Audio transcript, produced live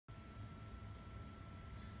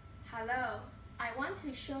Hello, I want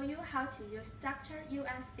to show you how to use Dr.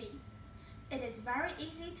 USB. It is very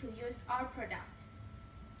easy to use our product.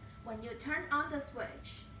 When you turn on the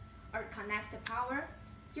switch or connect the power,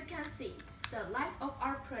 you can see the light of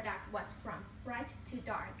our product was from bright to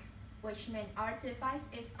dark, which means our device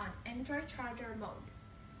is on Android charger mode.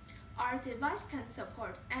 Our device can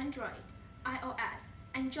support Android, iOS,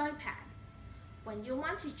 and joypad. When you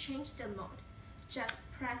want to change the mode, just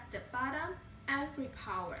press the button and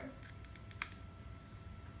repower.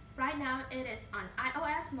 Right now it is on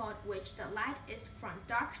iOS mode, which the light is from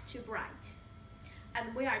dark to bright.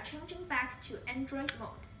 And we are changing back to Android mode.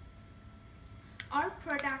 Our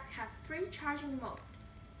product have 3 charging modes.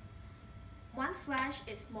 One flash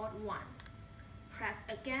is mode 1. Press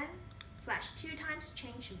again, flash 2 times,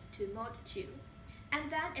 change to mode 2.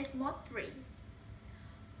 And then it's mode 3.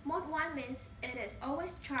 Mode 1 means it is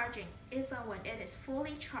always charging even when it is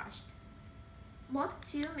fully charged. Mode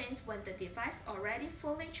 2 means when the device already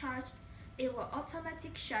fully charged, it will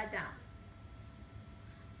automatically shut down.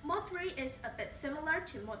 Mode 3 is a bit similar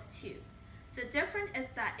to mode 2. The difference is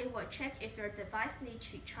that it will check if your device needs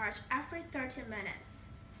to charge every 30 minutes.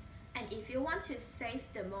 And if you want to save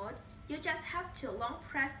the mode, you just have to long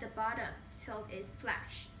press the button till it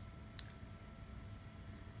flashes.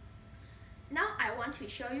 Now I want to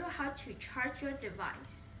show you how to charge your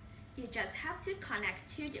device. You just have to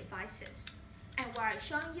connect 2 devices. And we are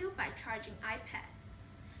showing you by charging iPad.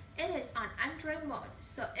 It is on Android mode,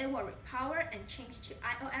 so it will repower and change to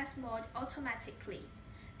iOS mode automatically,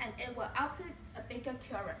 and it will output a bigger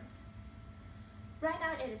current. Right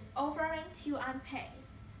now it is offering 2 ampere.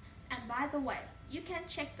 And by the way, you can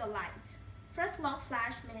check the light. First long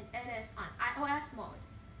flash means it is on iOS mode.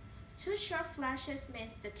 2 short flashes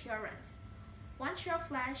means the current. 1 short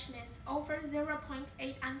flash means over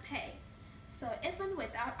 0.8 ampere. So even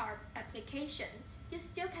without our application, you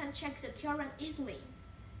still can check the current easily.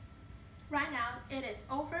 Right now, it is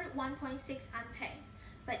over 1.6 ampere,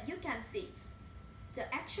 but you can see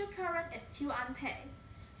the actual current is 2 ampere.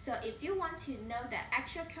 So if you want to know the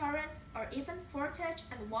actual current or even voltage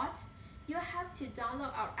and watt, you have to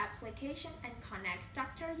download our application and connect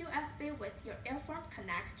Dr. USB with your earphone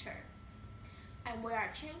connector. And we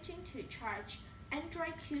are changing to charge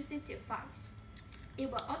Android QC device. It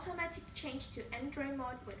will automatically change to Android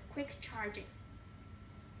mode with quick charging.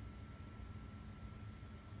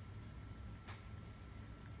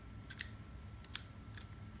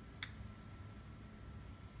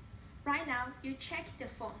 Right now, you check the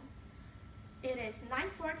phone. It is 9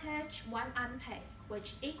 voltage, 1 ampere,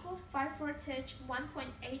 which equals 5 voltage, 1.8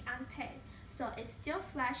 ampere, so it still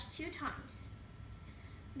flashes 2 times.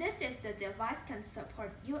 This is the device can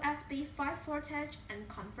support USB 5 voltage and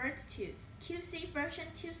convert to QC version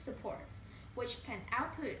 2 support, which can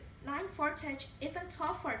output 9 voltage, even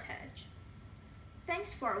 12 voltage.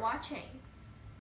 Thanks for watching.